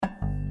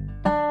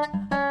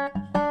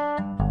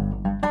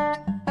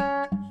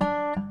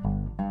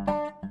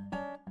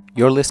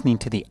You're listening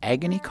to the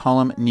Agony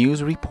Column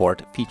News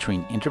Report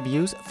featuring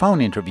interviews, phone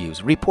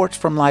interviews, reports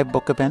from live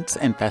book events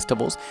and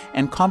festivals,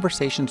 and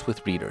conversations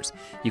with readers.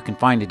 You can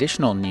find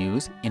additional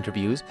news,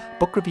 interviews,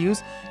 book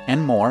reviews,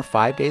 and more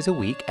 5 days a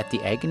week at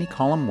the Agony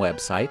Column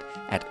website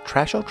at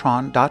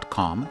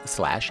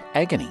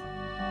trashotron.com/agony.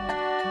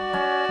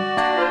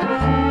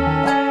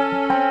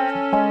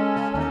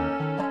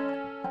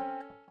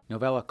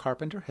 Novella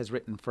Carpenter has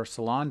written for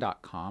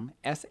Salon.com,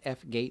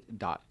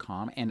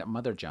 sfgate.com, and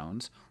Mother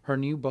Jones. Her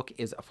new book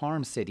is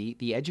Farm City,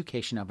 The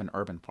Education of an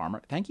Urban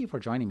Farmer. Thank you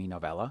for joining me,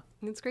 Novella.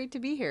 It's great to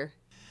be here.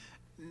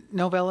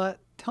 Novella,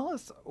 tell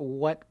us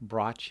what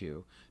brought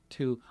you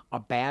to a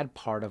bad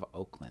part of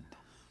Oakland.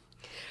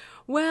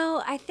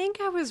 Well, I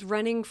think I was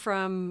running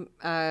from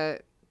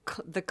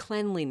the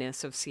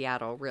cleanliness of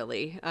Seattle,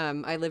 really.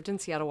 I lived in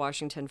Seattle,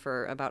 Washington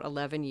for about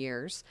 11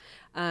 years,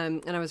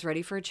 and I was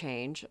ready for a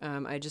change.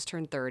 I just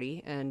turned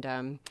 30,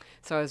 and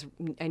so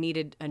I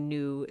needed a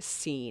new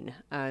scene.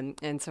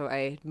 And so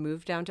I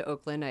moved down to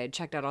Oakland. I had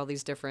checked out all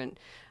these different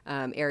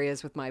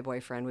areas with my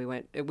boyfriend.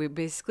 We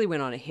basically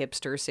went on a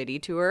hipster city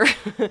tour,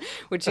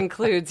 which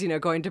includes,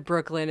 going to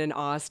Brooklyn and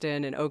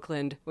Austin, and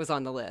Oakland was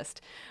on the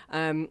list.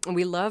 And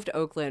we loved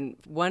Oakland.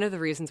 One of the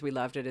reasons we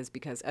loved it is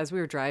because as we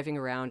were driving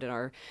around in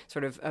our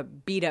sort of a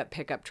beat-up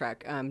pickup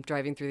truck,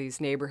 driving through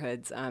these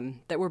neighborhoods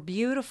that were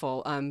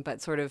beautiful,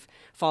 but sort of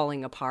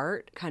falling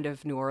apart, kind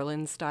of New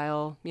Orleans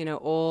style,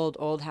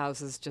 old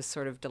houses, just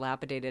sort of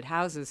dilapidated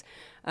houses.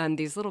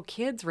 These little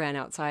kids ran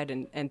outside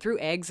and threw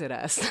eggs at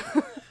us.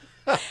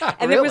 And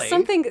Really? There was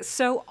something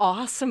so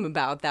awesome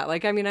about that.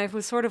 I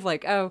was sort of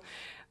like, oh,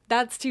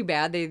 that's too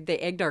bad. They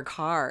egged our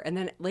car. And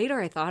then later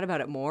I thought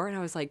about it more, and I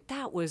was like,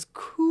 that was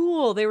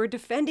cool. They were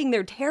defending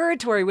their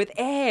territory with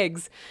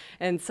eggs.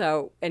 And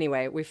so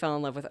anyway, we fell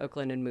in love with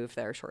Oakland and moved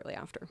there shortly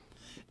after.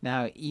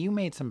 Now, you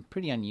made some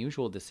pretty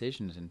unusual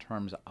decisions in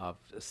terms of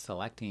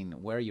selecting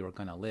where you were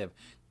going to live.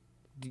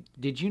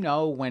 Did you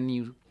know when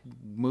you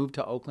moved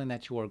to Oakland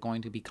that you were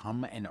going to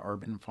become an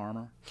urban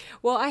farmer?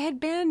 Well, I had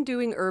been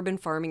doing urban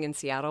farming in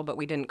Seattle, but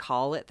we didn't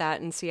call it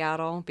that in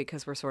Seattle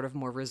because we're sort of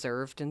more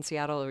reserved in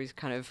Seattle. We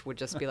kind of would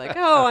just be like,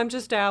 oh, I'm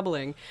just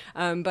dabbling.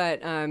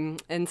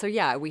 And so,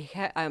 yeah,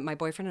 my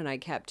boyfriend and I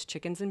kept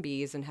chickens and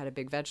bees and had a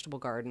big vegetable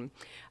garden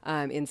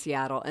in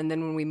Seattle. And then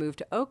when we moved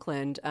to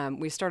Oakland,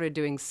 we started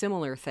doing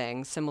similar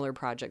things, similar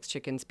projects,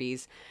 chickens,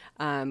 bees,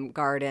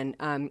 garden.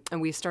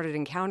 And we started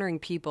encountering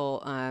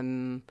people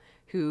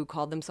who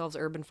called themselves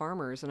urban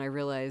farmers, and I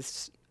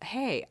realized,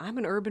 hey, I'm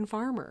an urban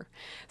farmer.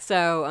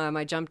 So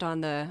I jumped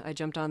on the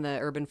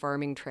urban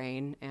farming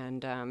train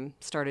and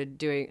started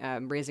doing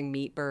raising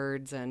meat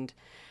birds, and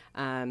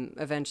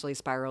eventually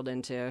spiraled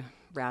into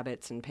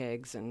rabbits and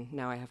pigs, and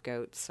now I have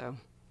goats. So,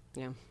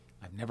 yeah.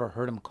 I've never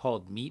heard them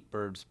called meat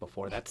birds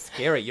before. That's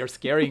scary. You're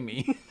scaring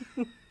me.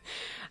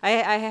 I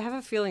have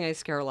a feeling I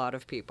scare a lot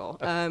of people.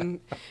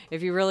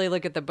 If you really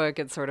look at the book,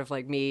 it's sort of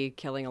like me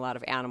killing a lot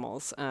of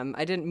animals.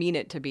 I didn't mean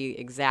it to be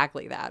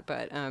exactly that,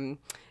 but I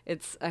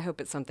hope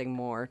it's something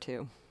more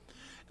too.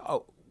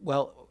 Oh,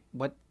 well,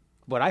 what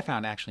I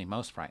found actually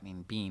most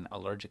frightening, being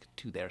allergic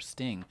to their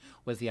sting,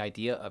 was the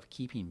idea of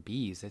keeping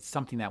bees. It's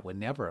something that would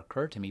never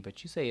occur to me,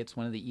 but you say it's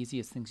one of the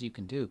easiest things you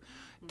can do.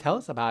 Mm-hmm. Tell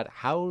us about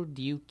how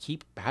do you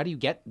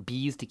get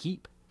bees to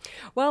keep?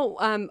 Well,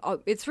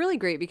 it's really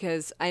great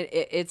because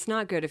it's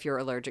not good if you're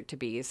allergic to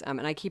bees.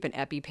 And I keep an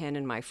EpiPen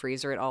in my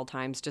freezer at all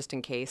times just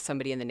in case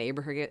somebody in the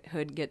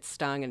neighborhood gets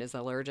stung and is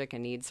allergic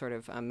and needs sort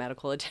of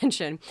medical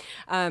attention.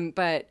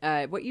 But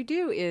what you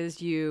do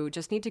is you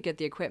just need to get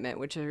the equipment,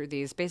 which are they're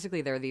these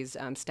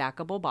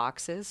stackable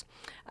boxes.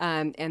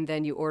 And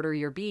then you order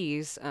your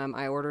bees.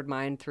 I ordered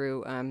mine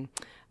through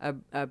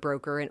a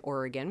broker in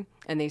Oregon,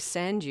 and they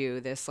send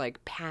you this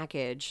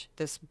package,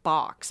 this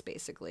box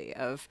basically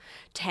of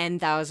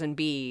 10,000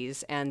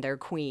 bees and their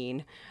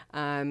queen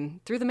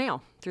through the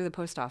mail, through the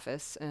post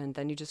office, and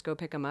then you just go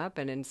pick them up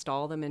and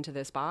install them into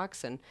this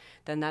box, and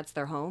then that's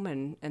their home,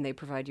 and they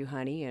provide you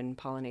honey and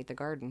pollinate the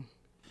garden.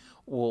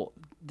 Well,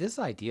 this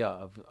idea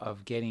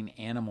of getting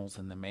animals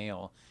in the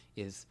mail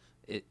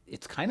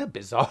it's kind of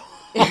bizarre.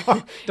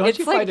 Don't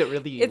you find it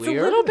really weird? It's a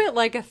little bit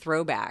like a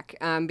throwback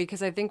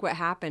because I think what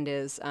happened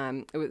is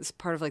it was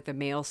part of the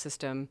mail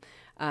system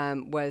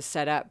was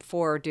set up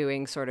for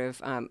doing sort of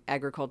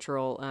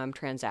agricultural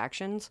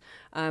transactions.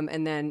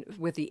 And then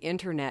with the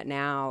internet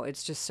now,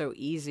 it's just so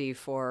easy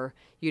for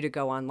you to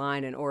go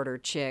online and order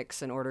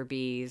chicks and order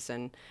bees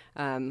and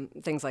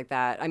things like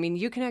that. I mean,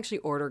 you can actually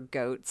order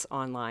goats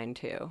online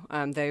too.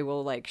 They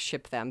will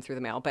ship them through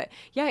the mail. But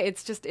yeah,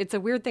 it's a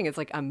weird thing. It's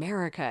like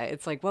America.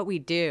 It's like what we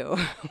do.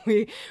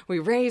 we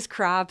raise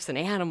crops and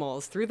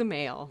animals through the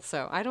mail.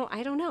 So I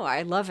don't know.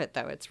 I love it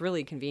though. It's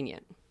really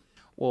convenient.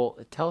 Well,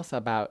 tell us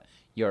about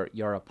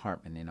your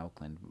apartment in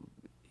Oakland.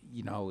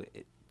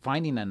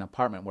 Finding an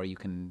apartment where you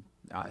can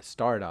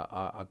start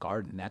a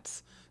garden,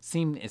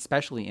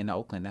 especially in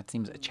Oakland, that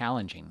seems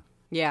challenging.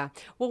 Yeah.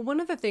 Well, one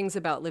of the things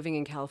about living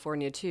in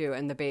California too,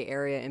 and the Bay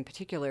Area in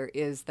particular,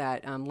 is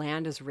that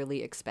land is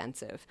really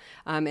expensive.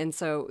 And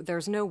so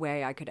there's no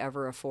way I could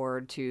ever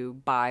afford to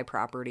buy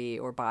property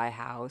or buy a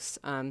house.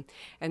 And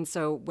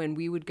so when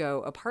we would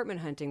go apartment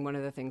hunting, one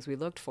of the things we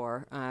looked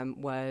for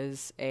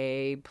was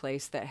a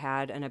place that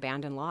had an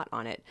abandoned lot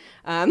on it.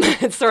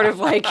 It's sort of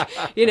like,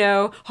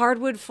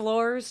 hardwood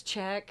floors,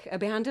 check,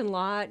 abandoned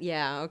lot.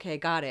 Yeah. Okay.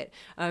 Got it.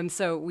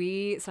 So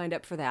we signed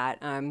up for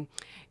that.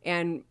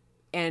 And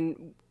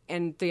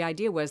and the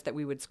idea was that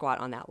we would squat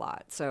on that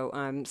lot.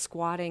 So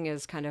squatting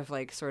is kind of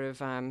like sort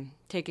of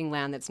taking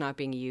land that's not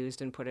being used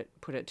and put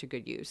it to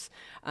good use.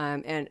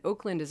 And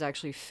Oakland is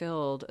actually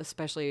filled,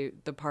 especially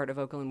the part of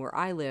Oakland where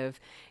I live,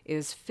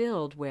 is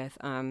filled with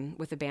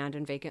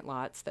abandoned vacant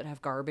lots that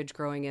have garbage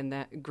growing in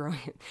that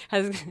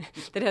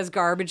has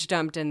garbage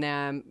dumped in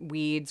them,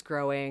 weeds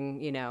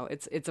growing.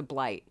 It's a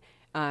blight.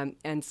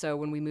 And so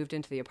when we moved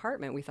into the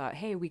apartment, we thought,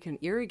 hey, we can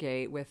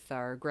irrigate with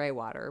our gray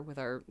water, with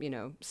our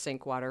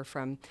sink water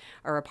from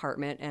our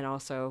apartment, and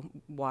also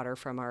water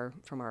from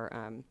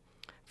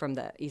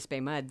the East Bay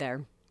mud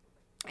there,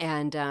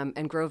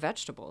 and grow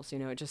vegetables.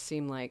 It just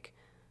seemed like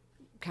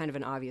kind of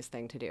an obvious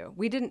thing to do.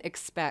 I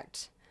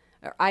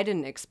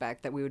didn't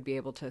expect that we would be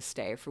able to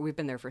stay. We've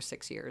been there for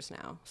 6 years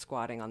now,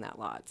 squatting on that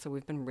lot. So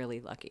we've been really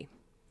lucky.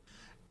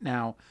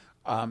 Now,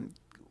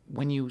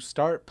 when you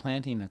start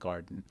planting a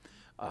garden,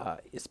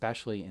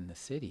 especially in the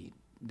city,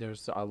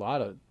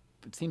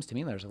 it seems to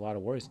me there's a lot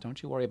of worries.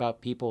 Don't you worry about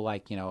people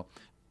like,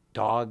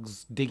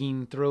 dogs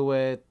digging through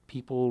it,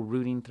 people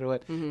rooting through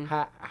it? Mm-hmm.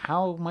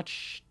 How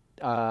much,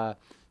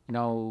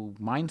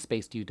 mind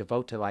space do you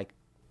devote to like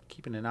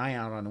keeping an eye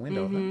out on the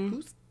window? Mm-hmm.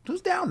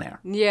 Who's down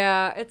there?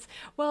 Yeah, it's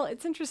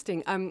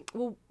interesting.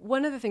 Well,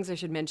 one of the things I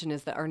should mention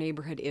is that our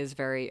neighborhood is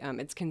very,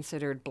 it's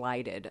considered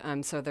blighted.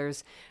 So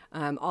there's,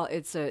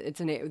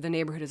 the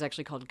neighborhood is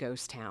actually called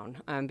Ghost Town,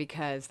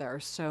 because there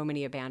are so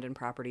many abandoned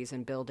properties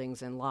and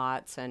buildings and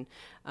lots and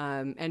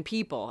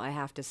people. I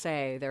have to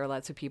say, there are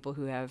lots of people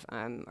who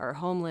are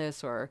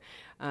homeless or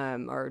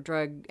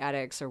drug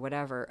addicts or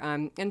whatever.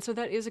 And so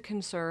that is a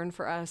concern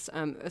for us,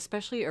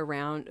 especially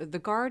around the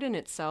garden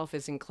itself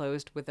is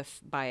enclosed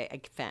by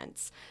a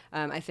fence.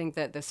 I think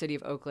that the city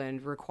of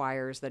Oakland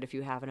requires that if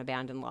you have an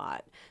abandoned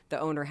lot, the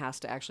owner has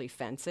to actually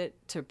fence it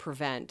to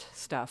prevent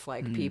stuff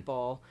like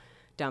people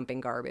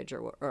dumping garbage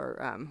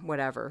or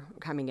whatever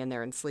coming in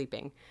there and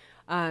sleeping.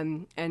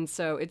 And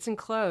so it's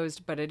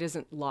enclosed, but it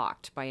isn't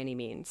locked by any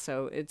means.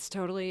 So it's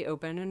totally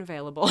open and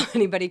available.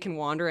 Anybody can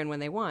wander in when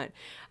they want.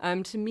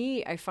 To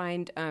me, I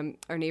find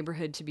our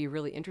neighborhood to be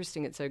really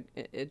interesting.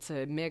 It's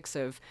a mix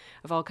of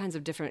all kinds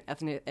of different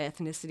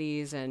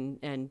ethnicities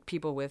and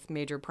people with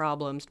major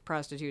problems,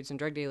 prostitutes and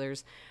drug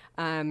dealers.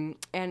 And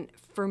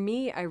for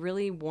me, I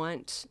really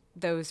want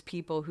those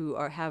people who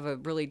have a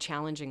really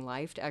challenging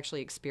life to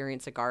actually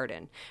experience a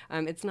garden.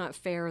 It's not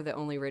fair that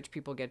only rich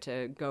people get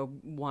to go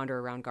wander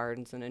around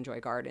gardens and enjoy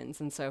gardens.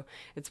 And so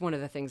it's one of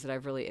the things that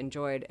I've really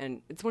enjoyed.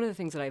 And it's one of the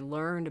things that I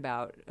learned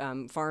about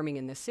farming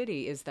in the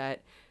city is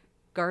that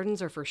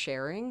gardens are for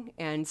sharing,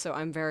 and so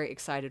I'm very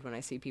excited when I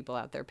see people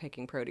out there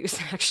picking produce,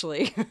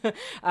 actually,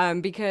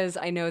 because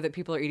I know that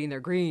people are eating their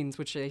greens,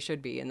 which they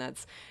should be, and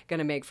that's going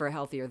to make for a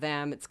healthier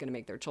them. It's going to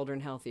make their children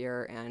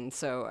healthier, and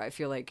so I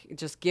feel like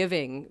just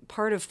giving,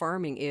 part of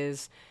farming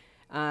is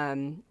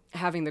having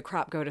the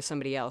crop go to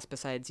somebody else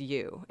besides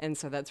you, and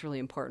so that's really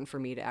important for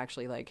me to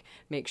actually like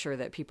make sure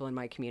that people in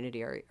my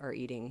community are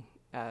eating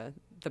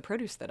the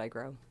produce that I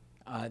grow.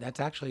 That's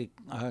actually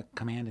a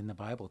command in the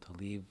Bible to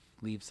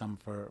leave some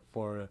for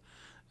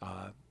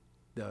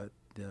the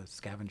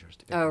scavengers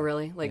to pick. Oh,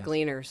 really? Like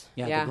gleaners?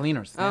 Yeah, the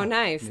gleaners. Oh,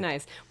 nice.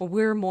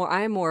 Well,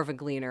 I'm more of a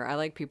gleaner. I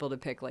like people to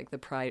pick like the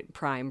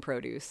prime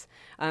produce.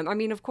 I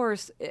mean, of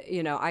course,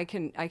 I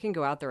can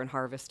go out there and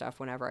harvest stuff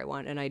whenever I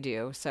want, and I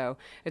do. So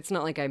it's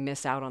not like I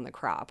miss out on the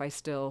crop. I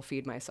still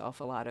feed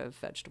myself a lot of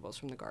vegetables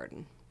from the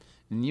garden.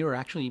 And you're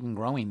actually even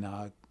growing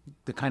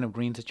the kind of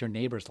greens that your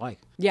neighbors like.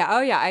 Yeah.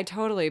 Oh, yeah. I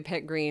totally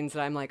pick greens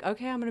that I'm like,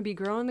 okay, I'm going to be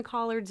growing the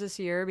collards this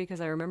year because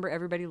I remember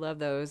everybody loved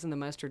those and the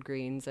mustard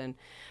greens and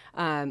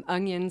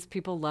onions.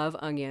 People love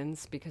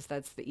onions because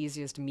that's the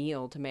easiest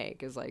meal to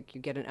make is like you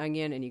get an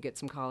onion and you get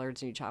some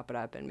collards and you chop it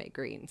up and make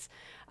greens.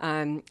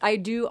 I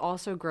do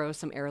also grow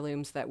some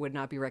heirlooms that would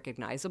not be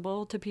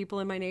recognizable to people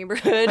in my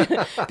neighborhood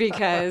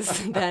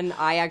because then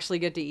I actually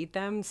get to eat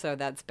them. So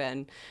that's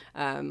been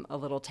a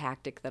little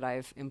tactic that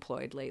I've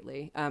employed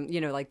lately.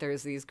 Like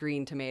there's these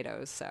green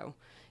tomatoes. So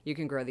you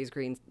can grow these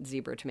green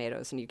zebra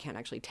tomatoes and you can't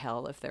actually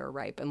tell if they're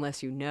ripe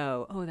unless you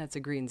know, oh, that's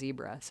a green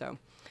zebra. So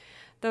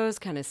those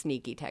kind of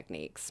sneaky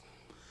techniques.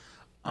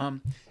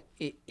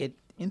 It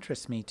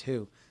interests me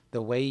too,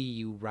 the way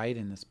you write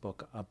in this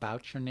book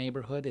about your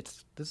neighborhood.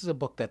 This is a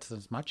book that's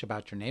as much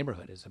about your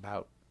neighborhood as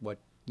about what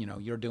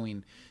you're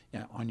doing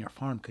on your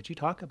farm. Could you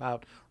talk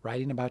about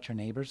writing about your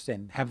neighbors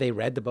and have they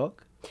read the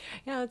book?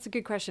 Yeah, that's a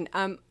good question.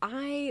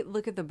 I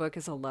look at the book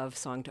as a love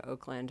song to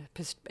Oakland,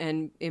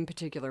 and in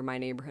particular, my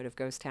neighborhood of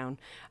Ghost Town.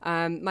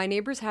 My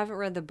neighbors haven't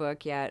read the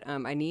book yet.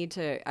 I need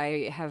to.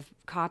 I have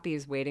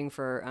copies waiting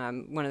for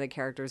one of the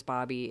characters,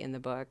 Bobby, in the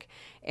book,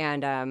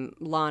 and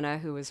Lana,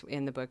 who was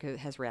in the book,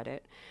 has read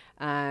it.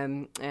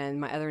 And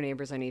my other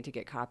neighbors, I need to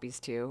get copies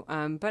to.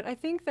 But I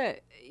think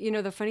that,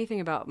 the funny thing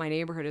about my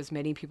neighborhood is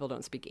many people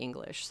don't speak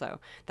English, so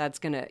that's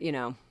gonna,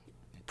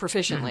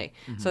 proficiently.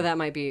 So that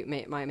might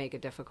make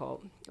it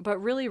difficult. But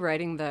really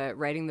writing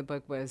the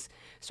book was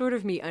sort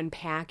of me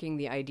unpacking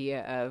the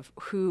idea of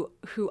who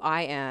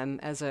I am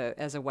as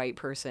a white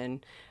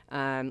person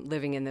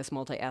living in this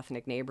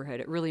multi-ethnic neighborhood.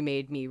 It really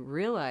made me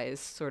realize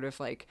sort of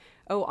like,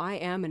 oh, I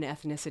am an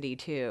ethnicity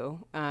too,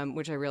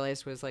 which I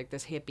realized was like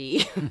this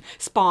hippie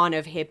spawn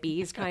of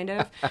hippies, kind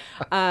of,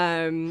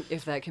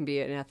 if that can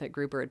be an ethnic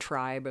group or a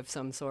tribe of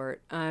some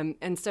sort.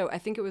 And so I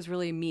think it was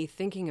really me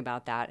thinking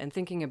about that and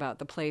thinking about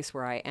the place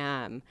where I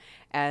am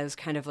as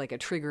kind of like a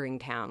triggering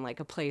town, like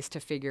a place to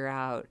figure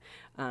out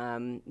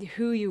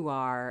who you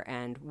are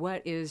and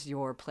what is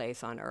your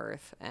place on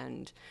Earth.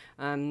 And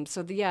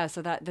so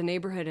that the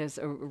neighborhood is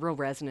a real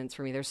resonance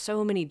for me. There's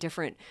so many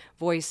different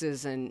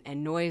voices and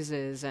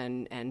noises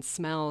and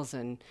smells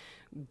and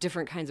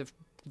different kinds of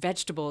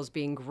vegetables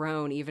being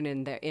grown even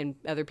in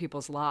other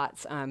people's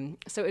lots.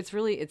 So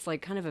it's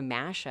like kind of a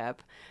mashup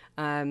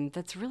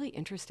that's really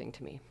interesting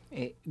to me.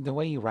 The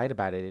way you write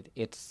about it,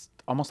 it's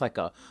almost like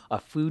a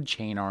food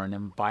chain or an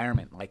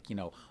environment, like,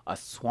 a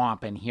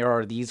swamp, and here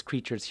are these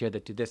creatures here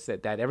that do this,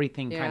 that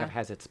everything kind of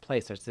has its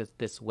place. There's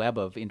this web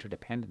of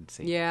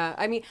interdependency. Yeah,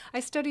 I mean, I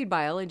studied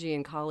biology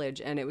in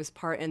college, and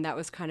that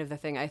was kind of the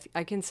thing.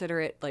 I consider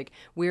it like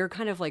we're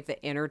kind of like the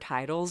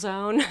intertidal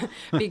zone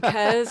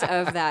because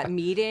of that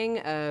meeting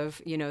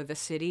of, the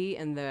city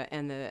and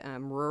the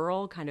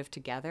rural kind of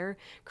together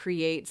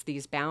creates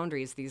these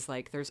boundaries,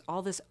 there's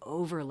all this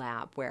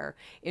overlap where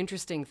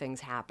interesting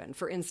things happen.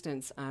 For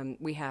instance,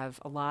 we have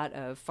a lot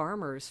of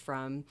farmers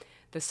from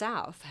the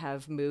South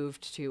have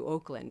moved to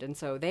Oakland, and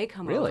so they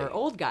come over,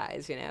 old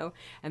guys, and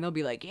they'll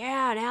be like,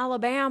 yeah, in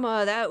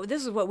Alabama,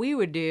 this is what we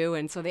would do.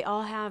 And so they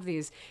all have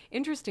these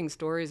interesting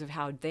stories of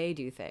how they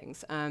do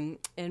things. And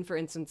for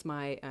instance,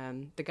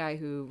 the guy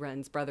who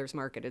runs Brothers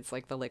Market, it's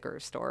like the liquor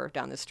store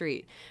down the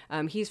street,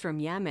 he's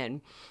from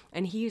Yemen,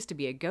 and he used to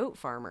be a goat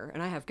farmer,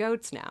 and I have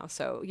goats now.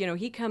 So,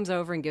 he comes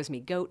over and gives me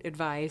goat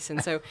advice.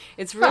 And so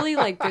it's really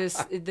like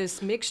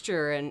this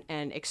mixture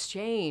and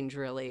exchange,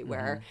 really,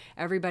 where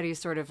everybody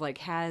sort of like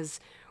has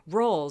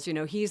roles.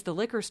 He's the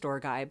liquor store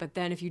guy, but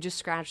then if you just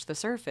scratch the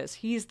surface,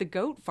 he's the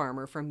goat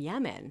farmer from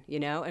Yemen,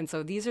 and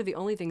so these are the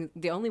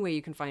only way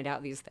you can find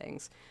out these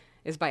things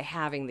is by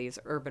having these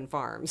urban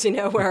farms,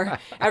 where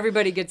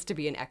everybody gets to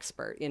be an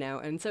expert,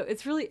 and so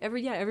it's really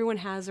everyone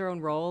has their own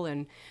role,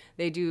 and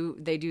they do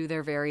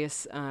their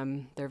various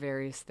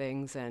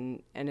things,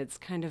 and it's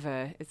kind of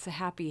a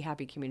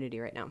happy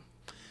community right now.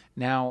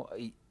 Now,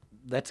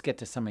 let's get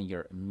to some of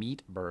your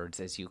meat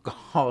birds, as you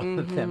call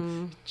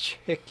them,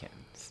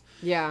 chickens.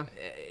 Yeah,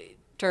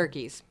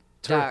 turkeys,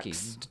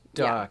 ducks,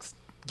 yeah.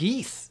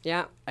 Geese.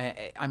 Yeah.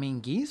 I mean,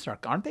 geese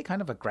aren't they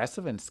kind of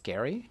aggressive and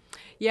scary?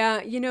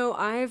 Yeah,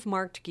 I've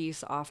marked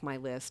geese off my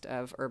list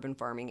of urban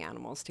farming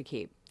animals to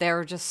keep.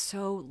 They're just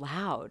so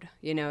loud,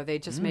 they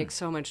just make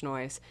so much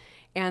noise.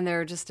 And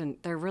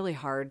they're really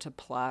hard to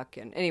pluck.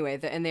 And anyway,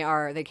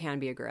 they can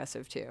be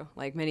aggressive too.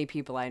 Like many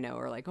people I know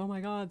are like, oh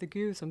my God, the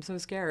goose, I'm so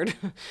scared.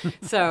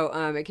 So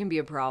it can be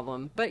a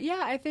problem. But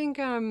yeah, I think,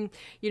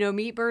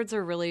 meat birds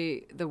are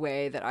really the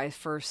way that I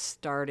first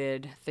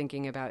started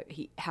thinking about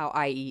how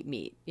I eat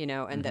meat,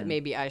 and that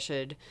maybe I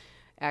should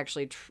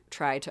actually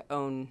try to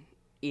own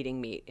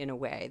eating meat in a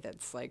way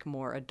that's like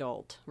more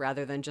adult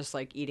rather than just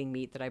like eating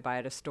meat that I buy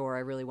at a store. I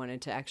really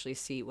wanted to actually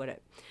see what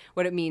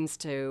it means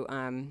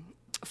to,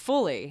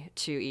 fully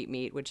to eat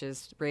meat, which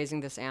is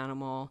raising this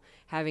animal,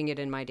 having it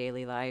in my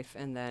daily life,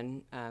 and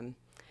then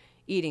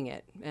eating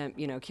it,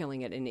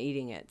 killing it and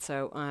eating it.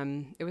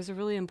 So it was a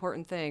really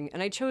important thing.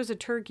 And I chose a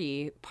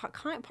turkey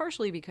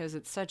partially because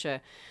it's such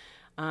an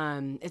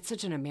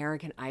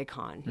American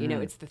icon.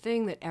 It's the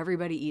thing that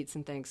everybody eats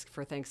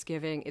for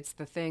Thanksgiving. It's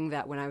the thing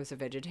that when I was a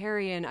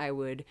vegetarian, I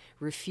would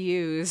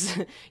refuse.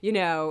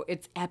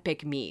 It's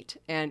epic meat,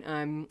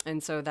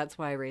 and so that's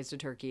why I raised a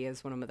turkey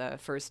as one of the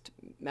first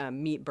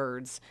meat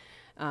birds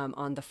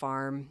on the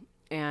farm.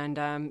 And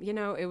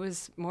it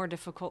was more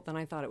difficult than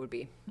I thought it would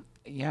be.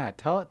 Yeah,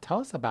 tell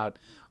us about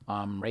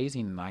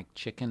raising like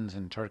chickens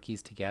and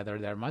turkeys together.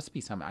 There must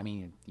be some. I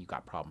mean, you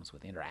got problems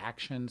with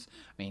interactions.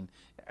 I mean,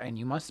 and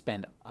you must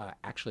spend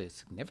actually a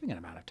significant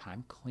amount of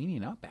time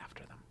cleaning up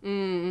after them.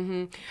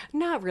 Mm-hmm.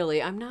 Not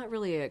really. I'm not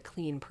really a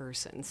clean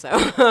person, so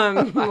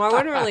I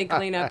wouldn't really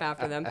clean up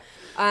after them.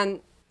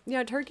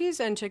 Turkeys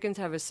and chickens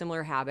have a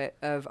similar habit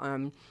of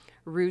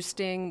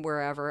roosting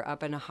wherever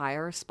up in a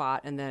higher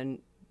spot and then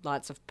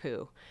lots of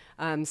poo.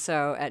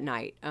 So at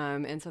night.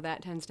 And so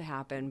that tends to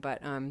happen.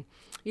 But,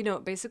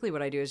 basically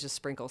what I do is just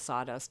sprinkle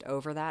sawdust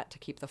over that to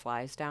keep the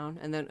flies down.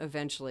 And then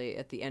eventually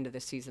at the end of the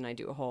season, I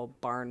do a whole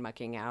barn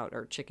mucking out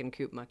or chicken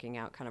coop mucking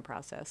out kind of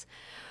process.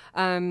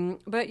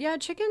 But yeah,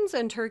 chickens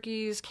and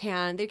turkeys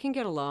can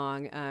get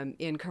along.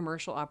 In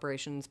commercial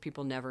operations,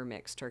 people never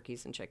mix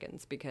turkeys and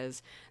chickens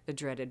because the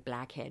dreaded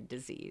blackhead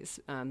disease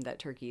that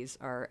turkeys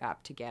are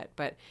apt to get.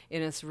 But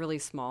in a really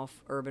small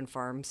urban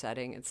farm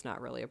setting, it's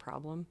not really a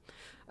problem.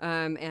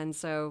 And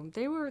so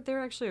they're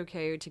actually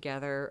okay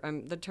together.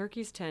 The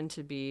turkeys tend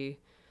to be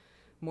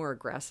more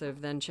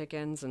aggressive than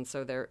chickens, and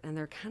so they're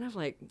kind of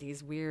like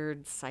these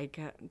weird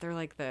they're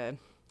like the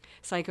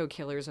psycho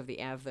killers of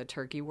the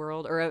turkey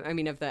world, or I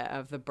mean of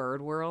the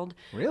bird world.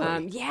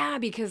 Really? Yeah,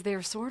 because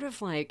they're sort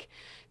of like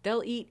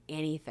they'll eat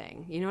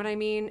anything. You know what I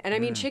mean? And I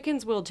mean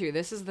chickens will too.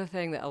 This is the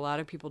thing that a lot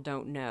of people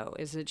don't know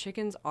is that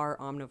chickens are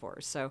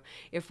omnivores. So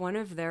if one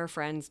of their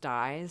friends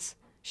dies,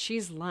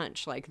 she's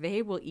lunch. Like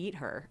they will eat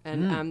her,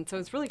 and so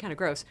it's really kind of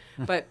gross.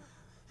 But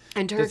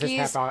and turkeys.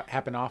 Does this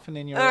happen often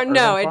in your?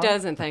 No, urban it farm?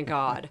 doesn't. Thank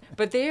God.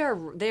 But they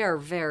are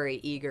very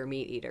eager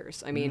meat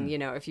eaters. I mean,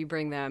 if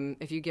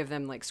you give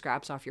them like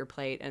scraps off your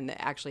plate and they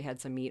actually had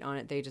some meat on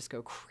it, they just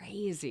go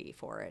crazy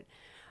for it.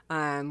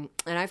 And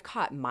I've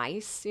caught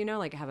mice,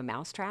 like I have a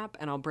mouse trap,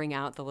 and I'll bring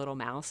out the little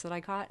mouse that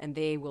I caught, and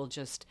they will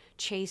just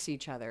chase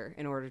each other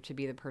in order to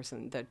be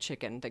the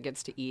chicken that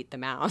gets to eat the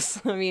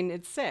mouse. I mean,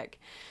 it's sick.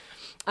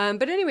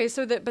 But anyway,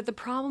 but the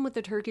problem with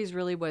the turkeys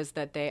really was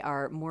that they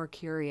are more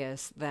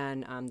curious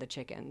than the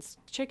chickens.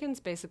 Chickens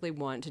basically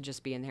want to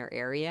just be in their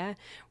area,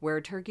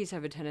 where turkeys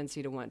have a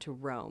tendency to want to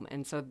roam.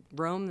 And so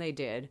roam they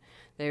did.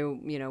 They,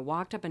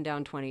 walked up and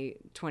down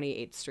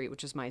 28th Street,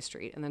 which is my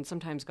street, and then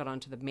sometimes got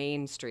onto the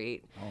main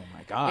street. Oh,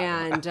 my God.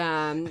 And,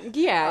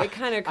 it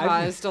kind of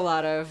caused a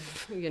lot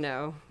of,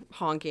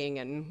 honking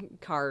and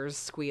cars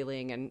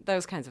squealing and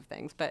those kinds of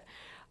things. But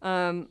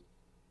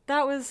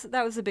that was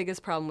the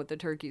biggest problem with the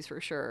turkeys for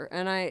sure.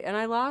 And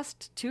I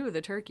lost two of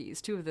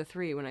the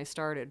three when I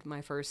started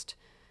my first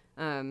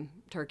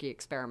turkey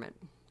experiment.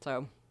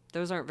 So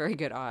those aren't very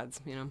good odds,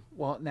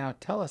 Well, now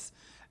tell us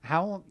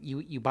how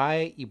you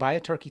buy a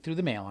turkey through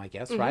the mail, I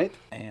guess, right?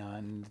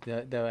 And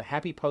the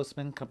happy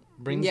postman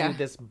brings you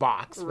this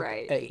box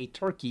with a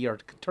turkey or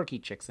turkey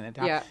chicks in it.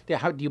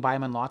 How do you buy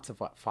them in lots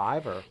of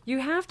 5 or? You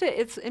have to.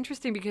 It's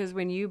interesting because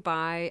when you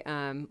buy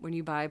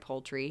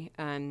poultry,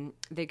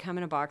 they come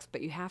in a box,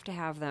 but you have to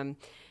have them.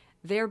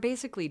 They're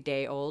basically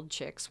day-old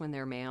chicks when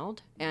they're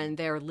mailed, and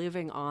they're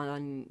living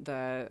on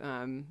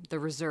the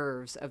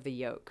reserves of the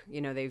yolk.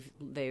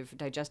 They've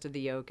digested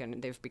the yolk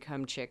and they've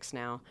become chicks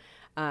now,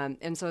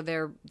 and so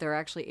they're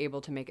actually able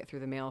to make it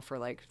through the mail for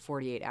like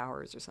 48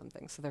 hours or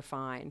something. So they're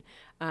fine,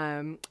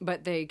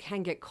 but they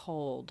can get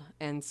cold,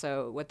 and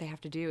so what they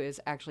have to do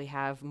is actually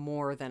have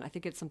more than I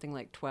think it's something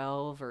like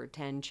 12 or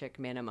 10 chick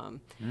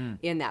minimum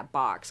in that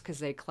box because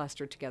they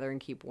cluster together and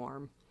keep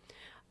warm.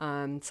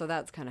 So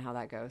that's kind of how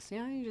that goes.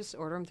 Yeah, you just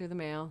order them through the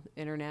mail,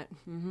 internet.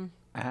 Mm-hmm.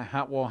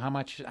 How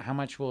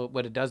much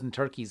would a dozen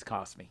turkeys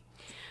cost me?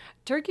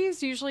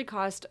 Turkeys usually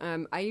cost.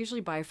 I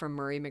usually buy from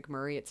Murray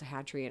McMurray. It's a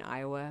hatchery in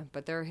Iowa,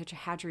 but there are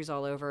hatcheries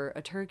all over.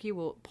 A turkey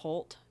will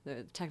poult.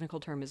 The technical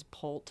term is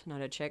poult,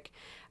 not a chick.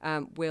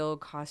 Will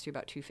cost you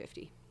about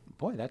 $2.50.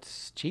 Boy,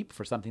 that's cheap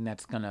for something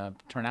that's going to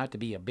turn out to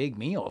be a big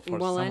meal for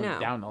someone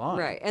down the line.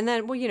 Right. And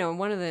then,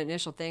 one of the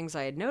initial things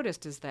I had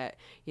noticed is that,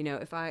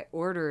 if I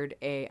ordered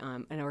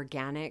an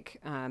organic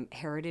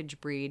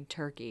heritage breed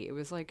turkey, it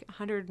was like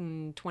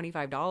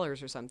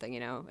 $125 or something,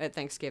 at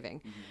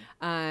Thanksgiving.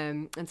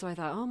 Mm-hmm. And so I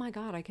thought, oh my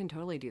God, I can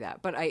totally do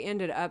that. But I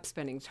ended up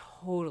spending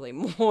totally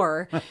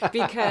more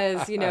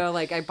because,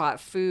 I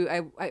bought food.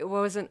 I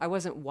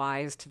wasn't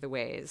wise to the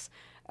ways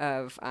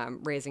of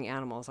raising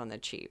animals on the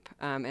cheap.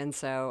 And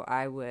so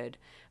I would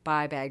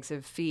buy bags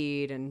of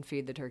feed and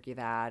feed the turkey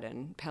that,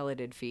 and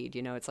pelleted feed.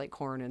 It's like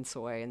corn and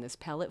soy in this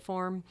pellet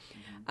form.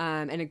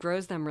 Mm-hmm. And it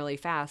grows them really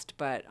fast,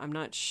 but I'm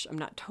not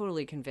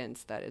totally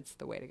convinced that it's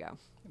the way to go.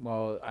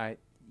 Well,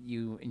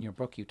 you in your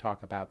book, you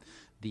talk about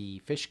the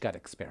fish gut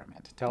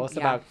experiment. Tell us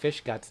about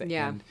fish guts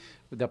and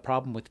the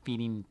problem with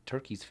feeding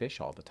turkeys fish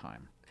all the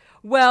time.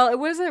 Well, it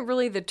wasn't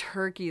really the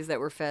turkeys that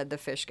were fed the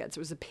fish guts. It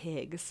was the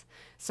pigs.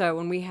 So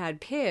when we had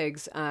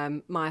pigs,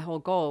 my whole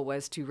goal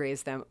was to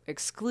raise them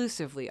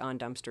exclusively on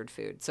dumpstered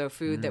food. So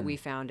food that we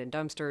found in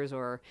dumpsters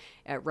or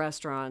at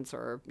restaurants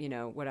or,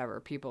 whatever,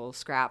 people's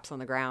scraps on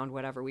the ground,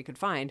 whatever we could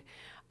find.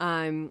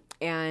 And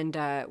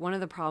one of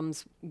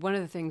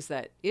the things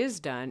that is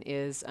done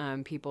is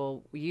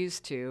people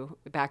used to,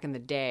 back in the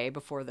day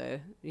before the,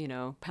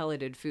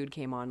 pelleted food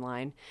came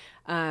online,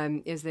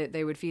 is that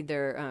they would feed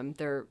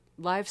their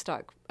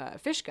livestock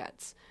fish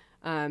guts.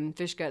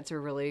 Fish guts are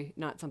really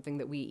not something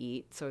that we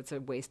eat, so it's a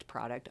waste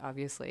product,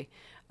 obviously.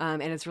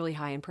 And it's really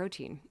high in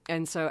protein.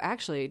 And so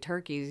actually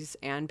turkeys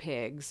and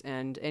pigs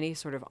and any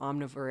sort of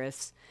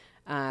omnivorous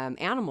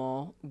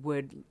animal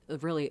would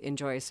really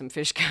enjoy some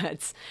fish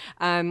guts.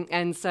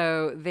 And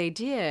so they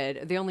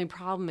did. The only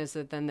problem is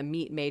that then the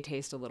meat may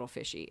taste a little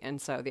fishy.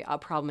 And so the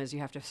problem is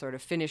you have to sort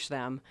of finish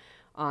them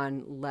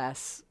on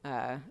less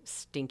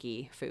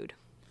stinky food.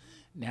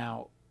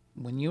 Now,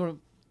 when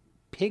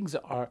chickens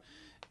are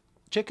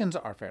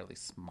fairly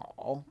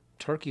small,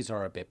 turkeys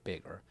are a bit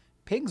bigger,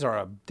 pigs are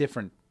a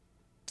different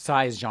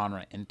size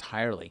genre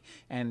entirely.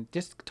 And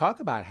just talk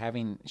about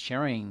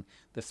sharing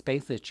the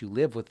space that you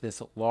live with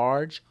this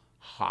large,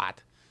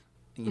 hot,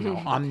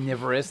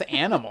 omnivorous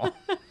animal.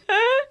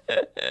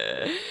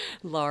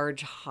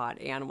 Large, hot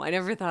animal. I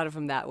never thought of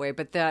them that way,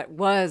 but that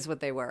was what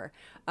they were.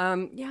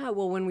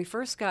 Well, when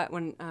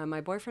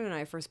my boyfriend and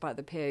I first bought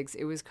the pigs,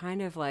 it was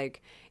kind of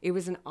like,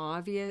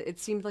 it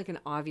seemed like an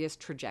obvious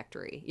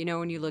trajectory.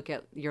 When you look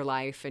at your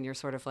life and you're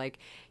sort of like,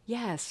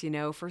 yes,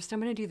 first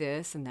I'm going to do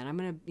this and then I'm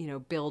going to,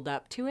 build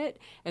up to it.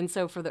 And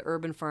so for the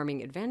urban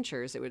farming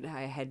adventures,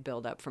 I had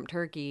build up from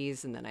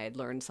turkeys, and then I had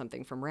learned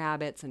something from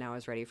rabbits, and now I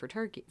was ready for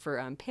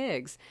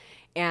pigs.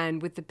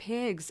 And with the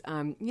pigs,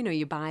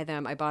 you buy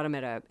them. I bought them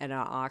at an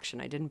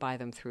auction. I didn't buy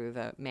them through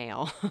the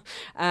mail.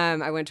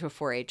 I went to a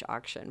 4-H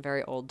auction,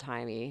 very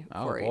old-timey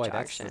 4-H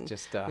auction. That's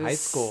just high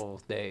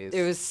school days.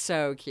 It was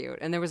so cute.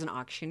 And there was an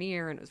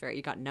auctioneer, and it was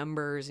you got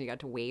numbers, and you got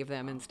to wave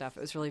them and stuff.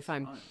 It was really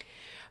fun.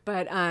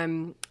 But,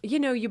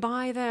 you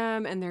buy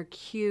them, and they're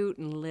cute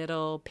and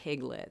little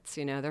piglets.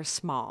 They're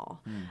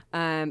small.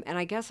 And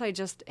I guess I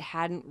just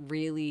hadn't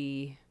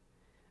really...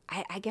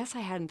 I guess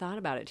I hadn't thought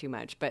about it too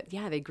much, but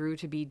yeah, they grew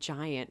to be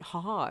giant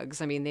hogs.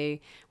 I mean,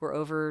 they were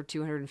over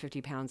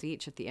 250 pounds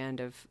each at the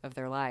end of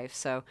their life.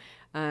 So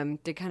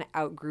they kind of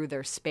outgrew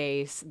their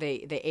space.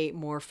 They ate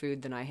more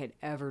food than I had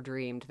ever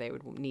dreamed they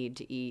would need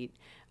to eat.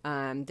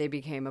 They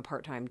became a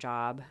part-time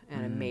job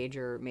and a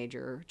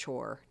major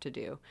chore to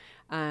do.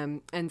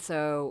 And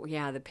so,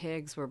 yeah, the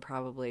pigs were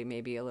probably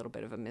maybe a little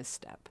bit of a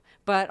misstep.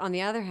 But on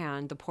the other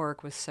hand, the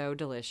pork was so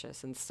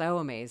delicious and so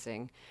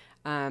amazing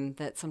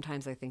that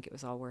sometimes I think it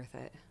was all worth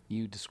it.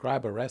 You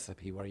describe a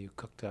recipe where you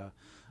cooked a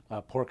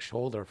pork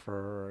shoulder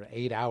for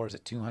 8 hours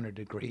at 200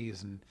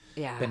 degrees and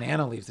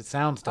banana leaves. It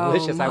sounds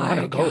delicious. I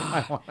want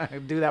to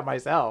do that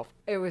myself.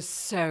 It was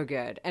so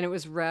good. And it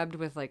was rubbed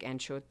with like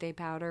anchote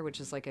powder, which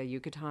is like a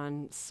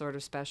Yucatan sort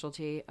of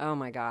specialty. Oh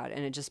my God.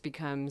 And it just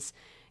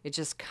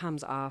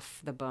comes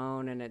off the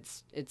bone, and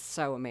it's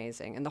so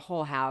amazing. And the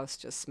whole house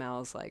just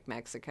smells like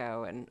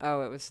Mexico. And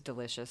it was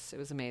delicious. It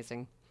was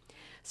amazing.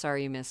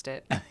 Sorry you missed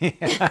it.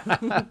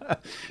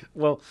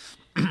 Well,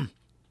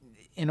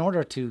 in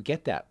order to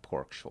get that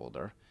pork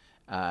shoulder,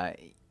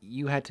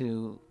 you had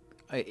to,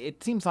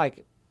 it seems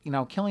like,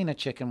 killing a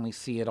chicken, we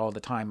see it all the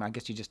time. I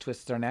guess you just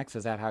twist their necks.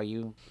 Is that how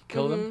you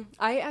kill them?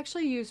 I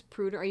actually use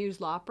I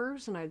use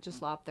loppers, and I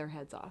just lop their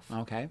heads off.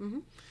 Okay.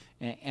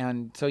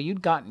 And so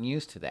you'd gotten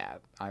used to that,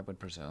 I would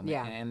presume.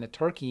 Yeah. And the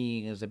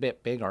turkey is a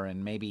bit bigger,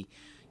 and maybe,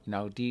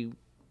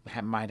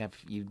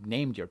 you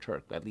named your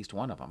turkey, at least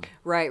one of them.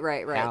 Right.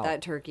 How?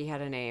 That turkey had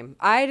a name.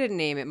 I didn't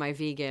name it. My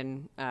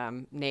vegan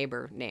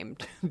neighbor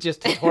named.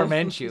 Just to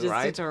torment you, Just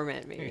right? Just to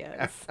torment me,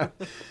 yes.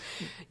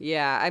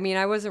 Yeah, I mean,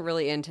 I wasn't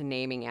really into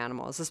naming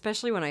animals,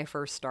 especially when I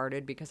first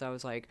started, because I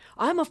was like,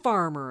 I'm a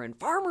farmer, and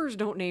farmers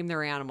don't name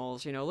their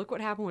animals. Look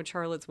what happened with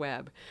Charlotte's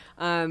Web.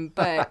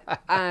 But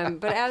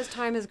as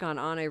time has gone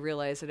on, I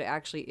realized that it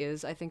actually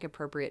is, I think,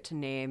 appropriate to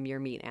name your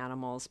meat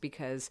animals,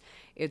 because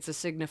it's a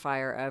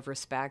signifier of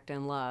respect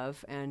and love.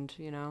 And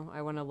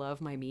I want to love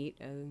my meat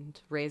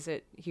and raise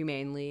it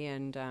humanely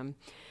and all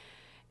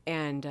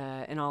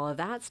of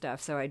that stuff.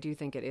 So I do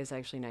think it is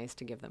actually nice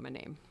to give them a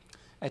name.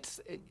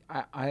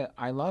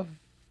 I love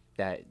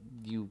that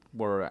you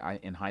were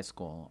in high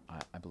school,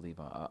 I believe,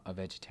 a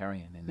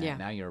vegetarian, and that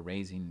now you're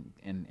raising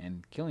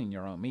and killing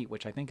your own meat,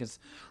 which I think is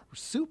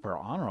super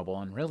honorable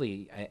and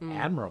really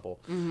admirable.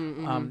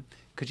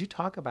 Could you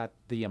talk about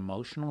the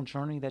emotional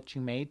journey that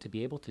you made to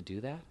be able to do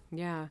that?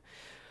 Yeah.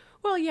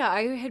 Well, yeah,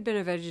 I had been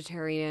a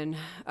vegetarian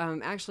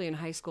actually in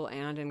high school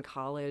and in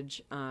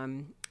college.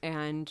 And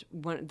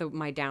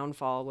my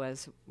downfall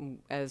was,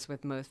 as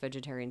with most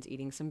vegetarians,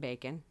 eating some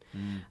bacon.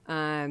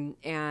 You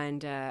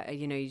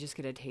just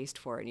get a taste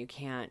for it, and you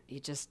can't.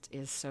 It just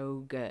is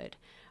so good.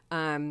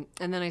 And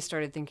then I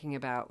started thinking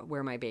about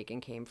where my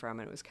bacon came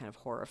from, and it was kind of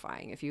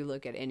horrifying. If you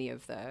look at any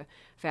of the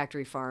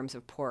factory farms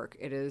of pork,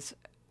 it is...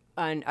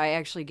 And I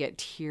actually get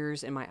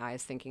tears in my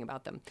eyes thinking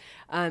about them.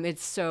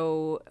 It's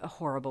so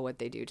horrible what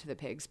they do to the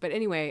pigs. But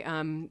anyway,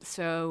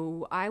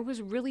 so I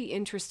was really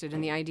interested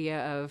in the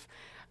idea of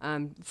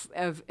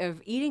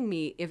eating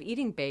meat, of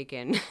eating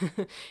bacon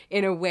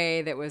in a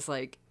way that was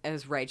like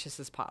as righteous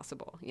as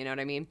possible. You know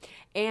what I mean?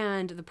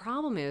 And the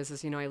problem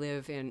is I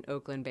live in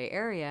Oakland Bay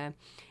Area,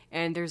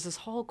 and there's this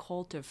whole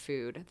cult of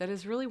food that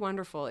is really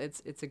wonderful.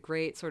 It's a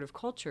great sort of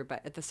culture, but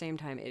at the same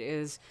time,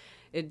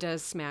 it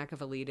does smack of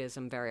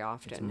elitism very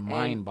often. It's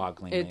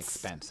mind-bogglingly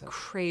expensive. It's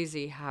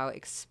crazy how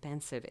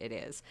expensive it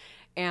is.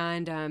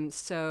 And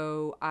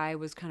so I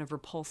was kind of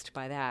repulsed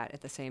by that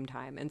at the same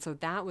time. And so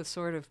that was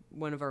sort of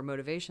one of our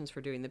motivations for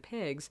doing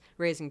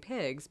raising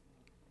pigs,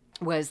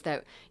 was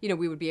that,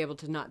 we would be able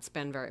to not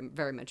spend very,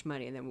 very much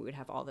money, and then we would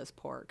have all this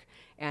pork,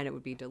 and it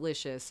would be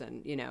delicious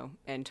and,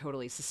 and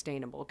totally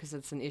sustainable, because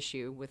it's an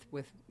issue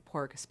with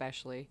pork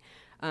especially.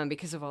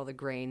 because of all the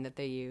grain that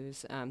they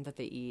use, that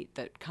they eat,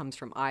 that comes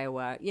from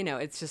Iowa.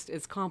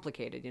 It's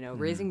complicated.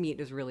 Raising meat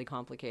is really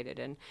complicated,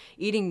 and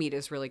eating meat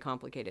is really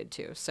complicated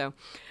too. So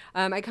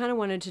I kind of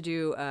wanted to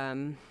do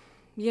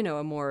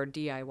a more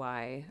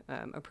DIY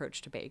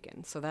approach to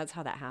bacon. So that's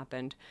how that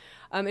happened.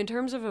 In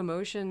terms of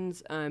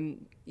emotions,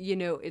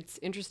 it's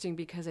interesting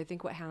because I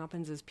think what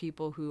happens is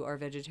people who are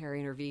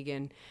vegetarian or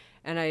vegan,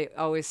 and I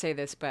always say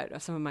this,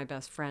 but some of my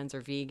best friends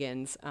are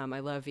vegans. I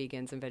love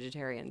vegans and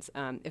vegetarians.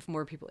 If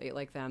more people ate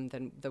like them,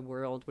 then the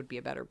world would be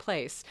a better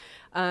place.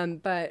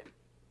 But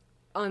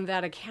on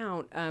that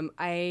account,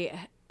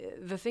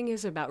 the thing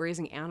is about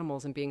raising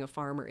animals and being a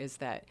farmer is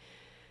that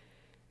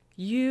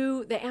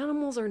the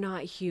animals are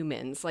not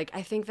humans. Like,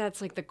 I think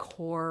that's like the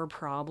core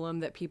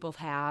problem that people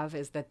have,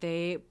 is that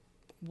they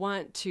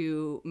want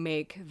to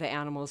make the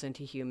animals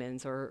into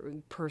humans or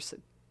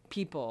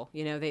people.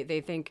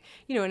 They think,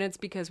 and it's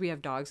because we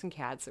have dogs and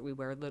cats that we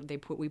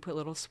put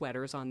little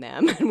sweaters on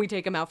them and we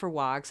take them out for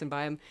walks and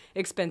buy them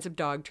expensive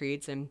dog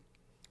treats and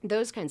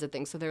those kinds of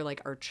things. So they're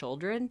like our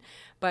children.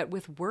 But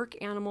with work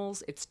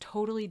animals, it's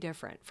totally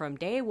different. From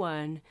day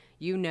one,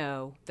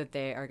 that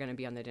they are going to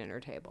be on the dinner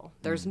table.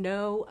 There's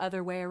no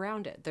other way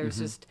around it.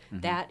 There's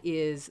that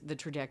is the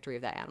trajectory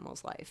of that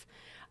animal's life.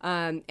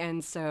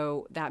 And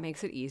so that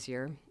makes it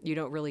easier. You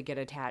don't really get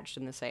attached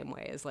in the same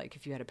way as like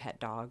if you had a pet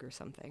dog or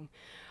something.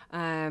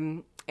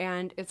 And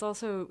it's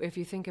also, if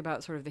you think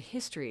about sort of the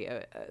history,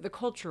 the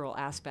cultural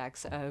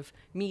aspects of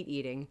meat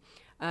eating,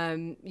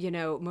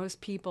 most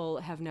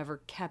people have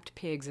never kept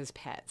pigs as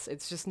pets.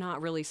 It's just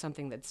not really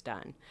something that's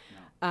done.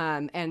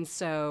 No. And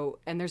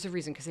there's a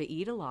reason, because they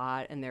eat a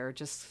lot and they're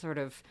just sort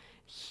of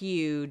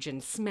huge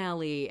and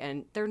smelly,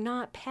 and they're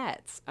not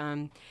pets.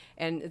 And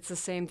it's the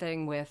same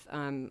thing with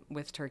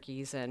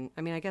turkeys. And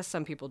I mean, I guess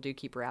some people do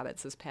keep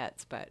rabbits as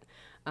pets, but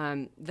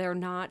they're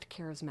not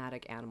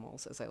charismatic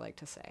animals, as I like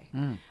to say.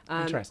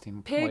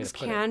 Interesting. Pigs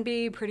can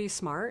be pretty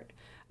smart.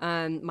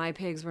 My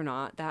pigs were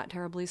not that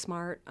terribly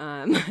smart.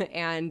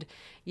 And,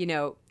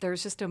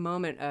 there's just a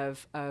moment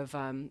of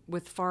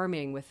with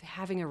farming, with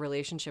having a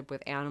relationship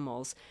with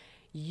animals,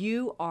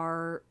 you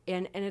are,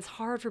 and it's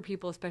hard for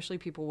people, especially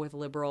people with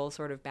liberal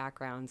sort of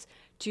backgrounds,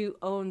 to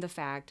own the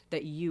fact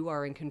that you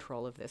are in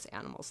control of this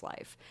animal's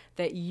life,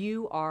 that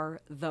you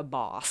are the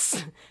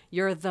boss,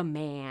 you're the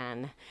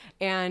man.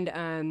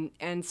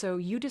 And so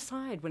you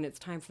decide when it's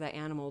time for that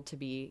animal to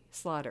be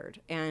slaughtered.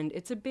 And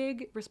it's a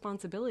big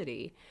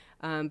responsibility.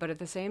 But at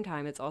the same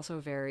time, it's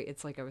also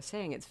it's like I was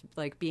saying, it's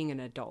like being an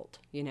adult.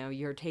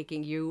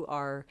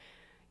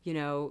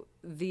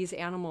 These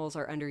animals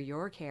are under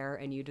your care,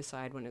 and you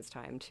decide when it's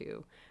time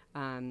to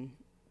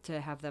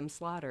have them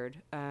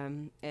slaughtered.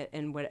 And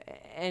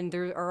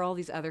there are all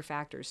these other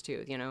factors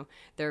too.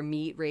 Their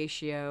meat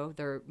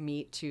their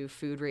meat to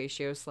food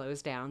ratio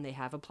slows down. They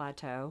have a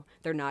plateau.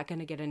 They're not going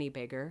to get any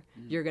bigger.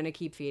 You're going to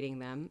keep feeding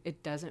them.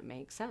 It doesn't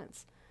make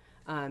sense.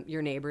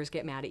 Your neighbors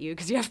get mad at you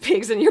because you have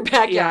pigs in your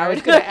backyard. Yeah, I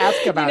was going to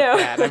ask about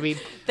that. I mean,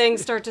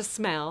 things start to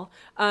smell.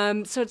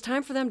 So it's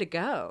time for them to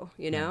go,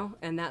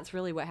 and that's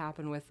really what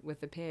happened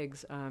with the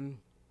pigs. And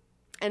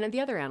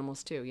the other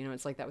animals too,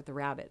 it's like that with the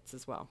rabbits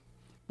as well.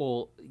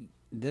 Well,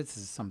 this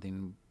is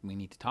something we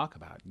need to talk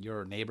about.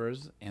 Your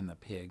neighbors and the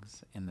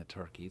pigs and the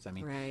turkeys. I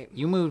mean, right.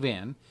 You move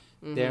in,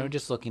 they're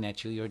just looking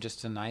at you. You're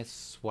just a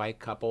nice white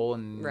couple,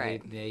 and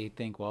right. they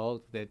think,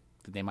 well, that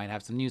they might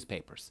have some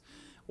newspapers.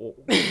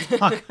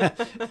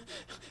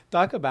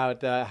 Talk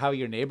about how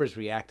your neighbors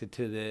reacted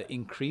to the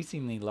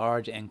increasingly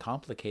large and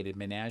complicated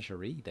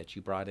menagerie that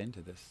you brought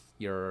into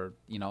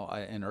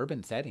an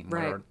urban setting,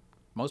 right. where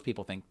most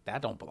people think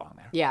that don't belong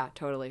there. Yeah,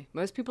 totally.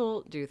 Most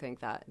people do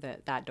think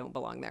that don't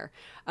belong there.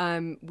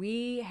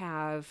 We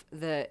have,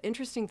 the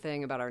interesting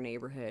thing about our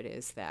neighborhood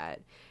is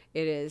that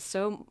it is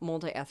so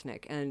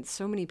multi-ethnic, and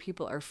so many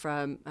people are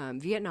from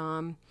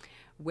Vietnam,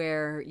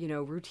 where,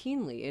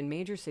 routinely in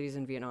major cities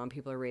in Vietnam,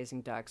 people are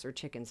raising ducks or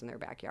chickens in their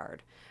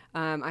backyard.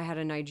 I had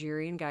a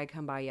Nigerian guy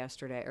come by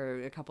yesterday,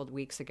 or a couple of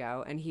weeks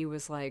ago, and he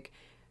was like,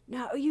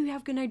 "No, you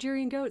have good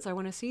Nigerian goats. I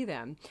want to see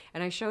them."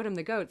 And I showed him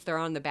the goats. They're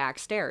on the back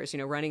stairs,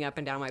 running up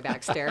and down my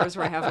back stairs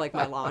where I have like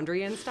my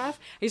laundry and stuff.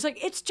 He's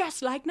like, "It's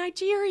just like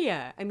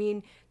Nigeria." I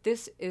mean,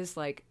 this is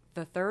like,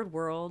 the third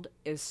world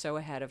is so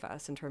ahead of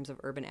us in terms of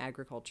urban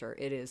agriculture.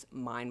 It is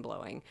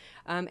mind-blowing.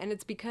 And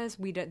it's because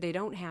they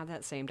don't have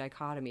that same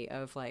dichotomy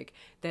of like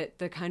that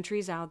the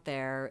country's out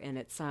there and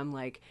it's some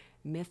like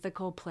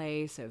mythical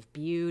place of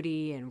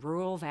beauty and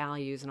rural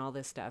values and all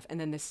this stuff. And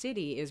then the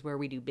city is where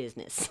we do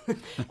business.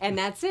 And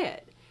that's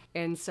it.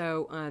 And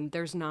so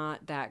there's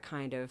not that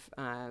kind of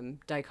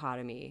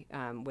dichotomy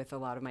with a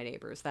lot of my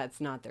neighbors. That's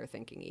not their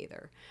thinking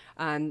either.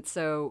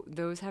 So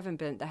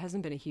that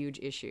hasn't been a huge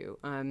issue.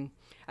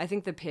 I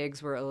think the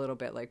pigs were a little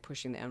bit like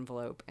pushing the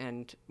envelope,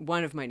 and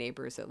one of my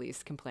neighbors at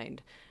least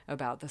complained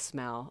about the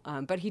smell.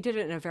 But he did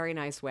it in a very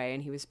nice way,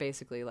 and he was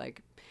basically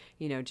like,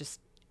 just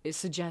is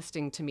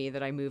suggesting to me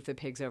that I move the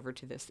pigs over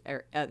to this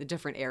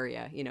different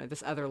area,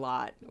 this other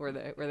lot where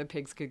the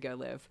pigs could go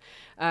live.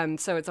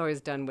 So it's always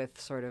done with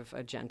sort of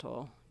a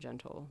gentle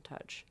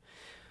touch.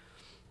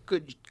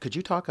 Could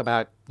you talk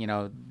about,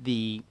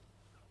 the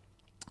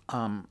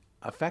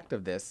effect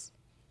of this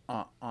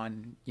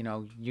on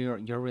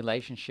your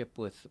relationship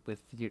with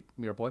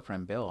your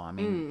boyfriend Bill? I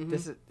mean,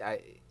 this is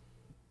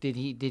did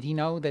he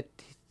know that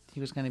he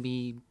was going to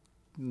be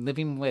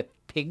living with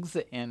pigs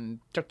and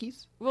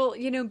turkeys? Well,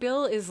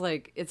 Bill is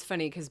like, it's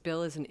funny because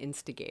Bill is an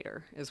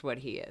instigator, is what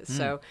he is.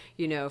 So,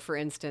 for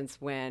instance,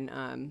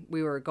 when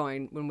we were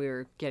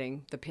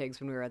getting the pigs,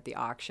 when we were at the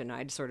auction,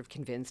 I'd sort of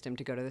convinced him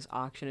to go to this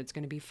auction. It's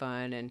going to be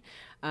fun. And,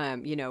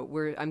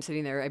 I'm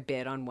sitting there, I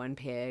bid on one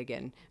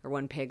pig or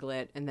one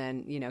piglet. And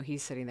then,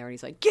 he's sitting there and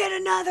he's like, get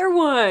another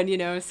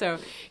one, so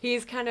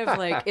he's kind of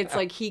like, it's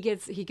like he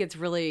gets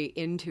really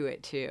into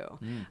it too.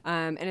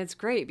 And it's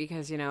great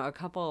because, a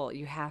couple,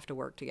 you have to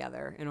work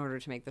together in order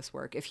to make this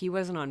work. If he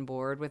wasn't on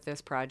board with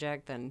this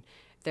project, then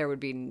there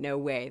would be no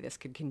way this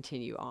could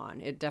continue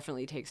on. It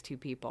definitely takes two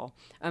people,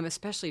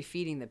 especially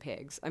feeding the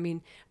pigs. I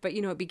mean, but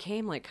it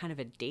became like kind of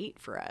a date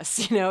for us.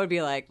 It'd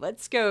be like,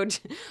 let's go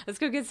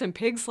get some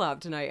pig slop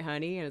tonight,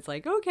 honey. And it's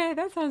like, okay,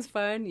 that sounds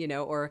fun.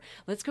 Or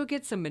let's go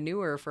get some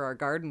manure for our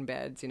garden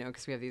beds.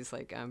 Because we have these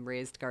like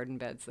raised garden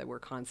beds that we're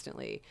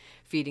constantly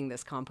feeding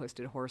this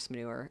composted horse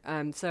manure.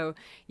 So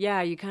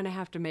yeah, you kind of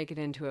have to make it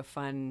into a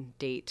fun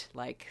date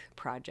like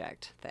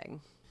project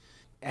thing.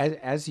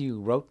 As you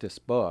wrote this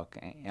book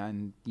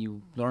and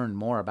you learned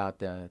more about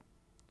the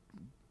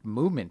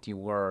movement you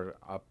were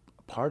a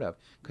part of,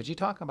 could you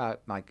talk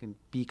about like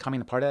becoming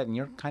a part of it? And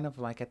you're kind of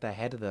like at the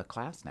head of the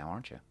class now,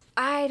 aren't you?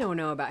 I don't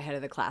know about head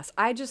of the class.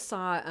 I just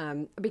saw,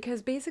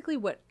 because basically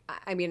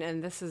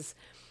and this is,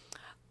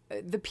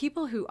 the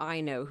people who I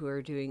know who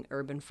are doing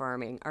urban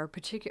farming are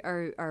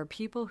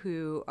people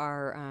who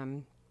are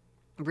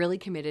really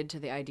committed to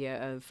the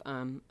idea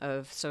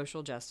of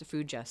social justice,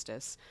 food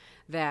justice,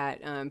 that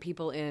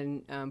people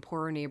in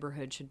poorer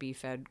neighborhoods should be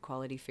fed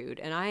quality food.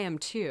 And I am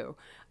too.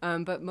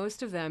 But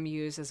most of them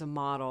use as a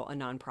model a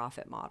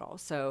nonprofit model.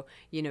 So,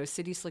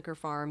 City Slicker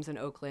Farms in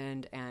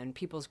Oakland and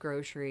People's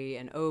Grocery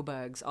and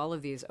O-Bugs, all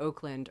of these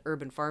Oakland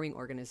urban farming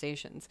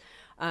organizations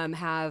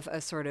have a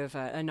sort of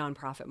a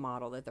nonprofit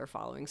model that they're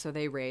following. So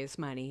they raise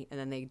money and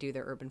then they do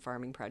their urban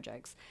farming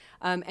projects.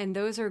 And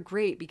those are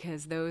great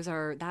because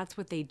that's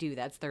what they do.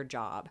 That's their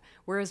job.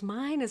 Whereas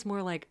mine is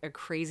more like a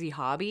crazy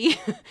hobby.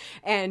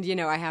 And,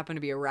 I happen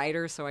to be a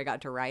writer, so I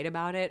got to write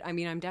about it. I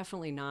mean, I'm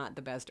definitely not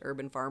the best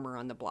urban farmer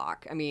on the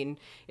block. I mean,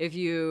 if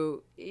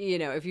you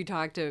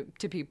talk to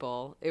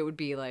people, it would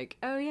be like,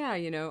 oh yeah,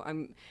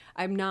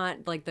 I'm not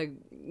like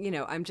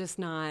I'm just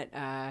not,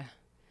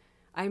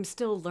 I'm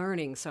still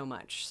learning so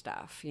much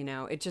stuff,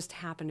 it just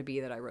happened to be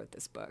that I wrote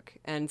this book.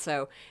 And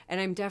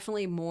I'm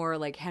definitely more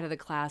like head of the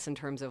class in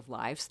terms of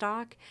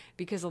livestock,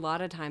 because a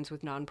lot of times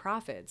with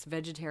nonprofits,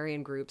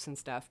 vegetarian groups and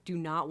stuff do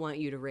not want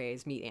you to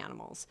raise meat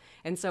animals.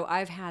 And so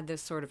I've had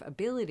this sort of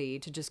ability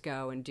to just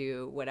go and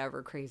do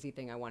whatever crazy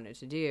thing I wanted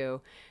to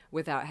do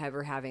without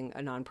ever having a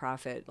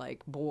nonprofit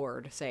like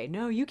board say,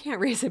 no, you can't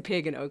raise a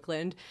pig in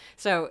Oakland.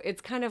 So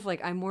it's kind of like,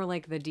 I'm more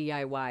like the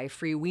DIY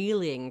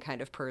freewheeling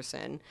kind of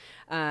person.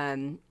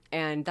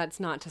 And that's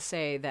not to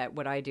say that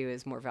what I do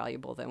is more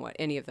valuable than what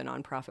any of the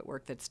nonprofit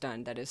work that's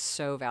done that is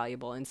so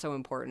valuable and so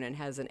important and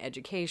has an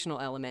educational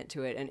element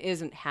to it and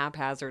isn't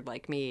haphazard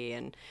like me.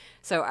 And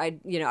so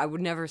I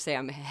would never say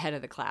I'm ahead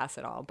of the class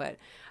at all, but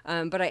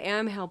I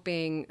am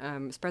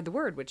helping spread the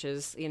word, which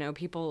is,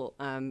 people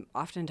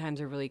oftentimes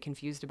are really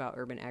confused about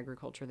urban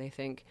agriculture. They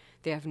think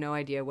they have no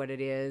idea what it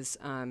is.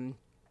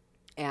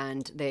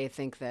 And they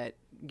think that,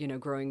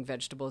 growing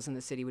vegetables in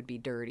the city would be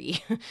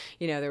dirty.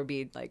 There would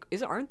be like,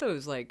 aren't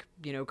those like,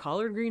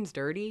 collard greens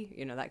dirty?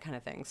 That kind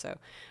of thing. So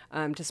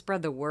to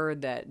spread the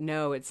word that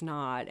no, it's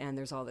not. And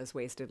there's all this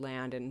wasted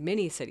land in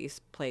many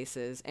cities,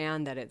 places,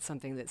 and that it's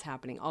something that's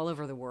happening all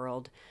over the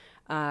world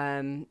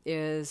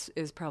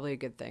is probably a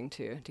good thing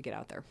to get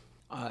out there.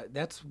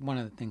 That's one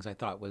of the things I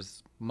thought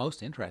was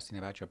most interesting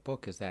about your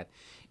book is that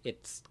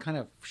it's kind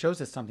of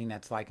shows us something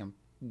that's like,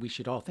 we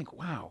should all think,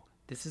 wow,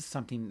 this is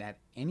something that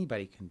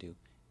anybody can do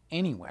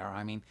anywhere.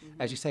 I mean,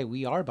 as you say,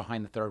 we are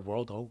behind the third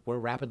world. Oh, we're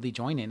rapidly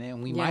joining it,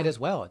 and we might as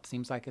well. It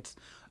seems like it's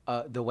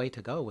the way to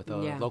go with a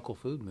local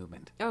food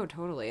movement. Oh,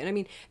 totally. And I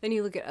mean, then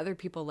you look at other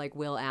people like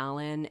Will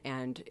Allen,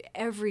 and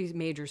every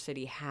major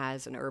city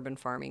has an urban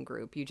farming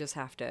group. You just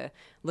have to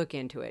look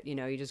into it.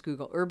 You just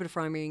Google urban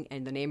farming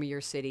and the name of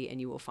your city,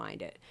 and you will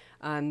find it.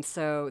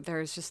 So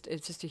it's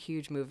just a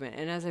huge movement.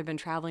 And as I've been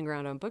traveling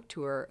around on book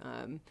tour,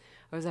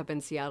 I was up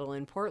in Seattle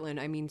and Portland.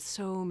 I mean,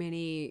 so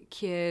many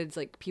kids,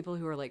 like people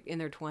who are like in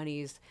their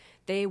 20s,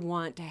 they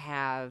want to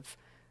have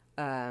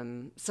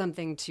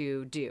something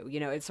to do.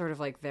 It's sort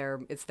of like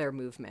it's their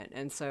movement.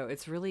 And so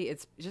it's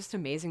just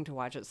amazing to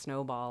watch it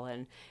snowball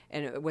and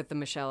with the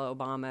Michelle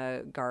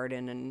Obama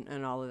garden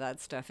and all of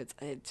that stuff.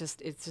 It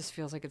just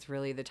feels like it's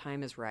really, the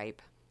time is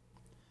ripe.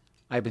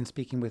 I've been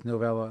speaking with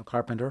Novella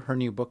Carpenter. Her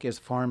new book is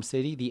Farm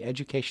City, The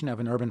Education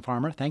of an Urban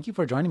Farmer. Thank you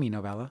for joining me,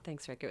 Novella.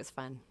 Thanks, Rick. It was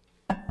fun.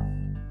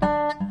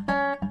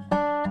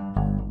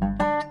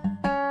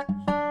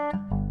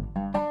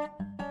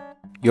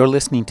 You're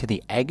listening to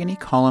the Agony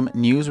Column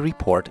News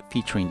Report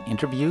featuring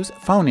interviews,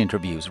 phone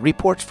interviews,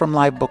 reports from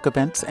live book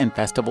events and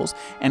festivals,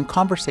 and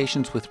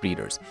conversations with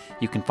readers.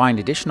 You can find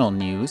additional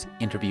news,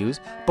 interviews,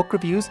 book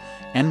reviews,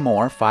 and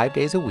more 5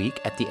 days a week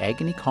at the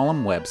Agony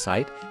Column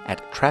website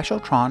at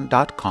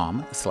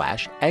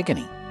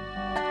trashotron.com/agony.